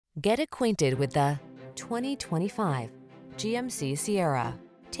Get acquainted with the 2025 GMC Sierra.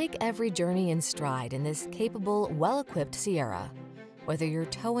 Take every journey in stride in this capable, well-equipped Sierra. Whether you're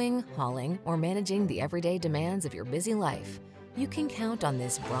towing, hauling, or managing the everyday demands of your busy life, you can count on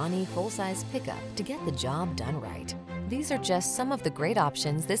this brawny, full-size pickup to get the job done right. These are just some of the great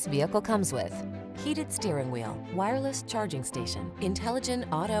options this vehicle comes with: heated steering wheel, wireless charging station, intelligent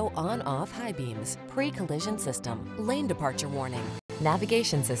auto on-off high beams, pre-collision system, lane departure warning,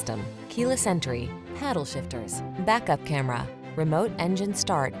 navigation system, keyless entry, paddle shifters, backup camera, remote engine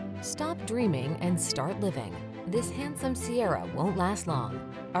start. Stop dreaming and start living. This handsome Sierra won't last long.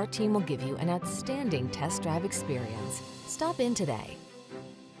 Our team will give you an outstanding test drive experience. Stop in today.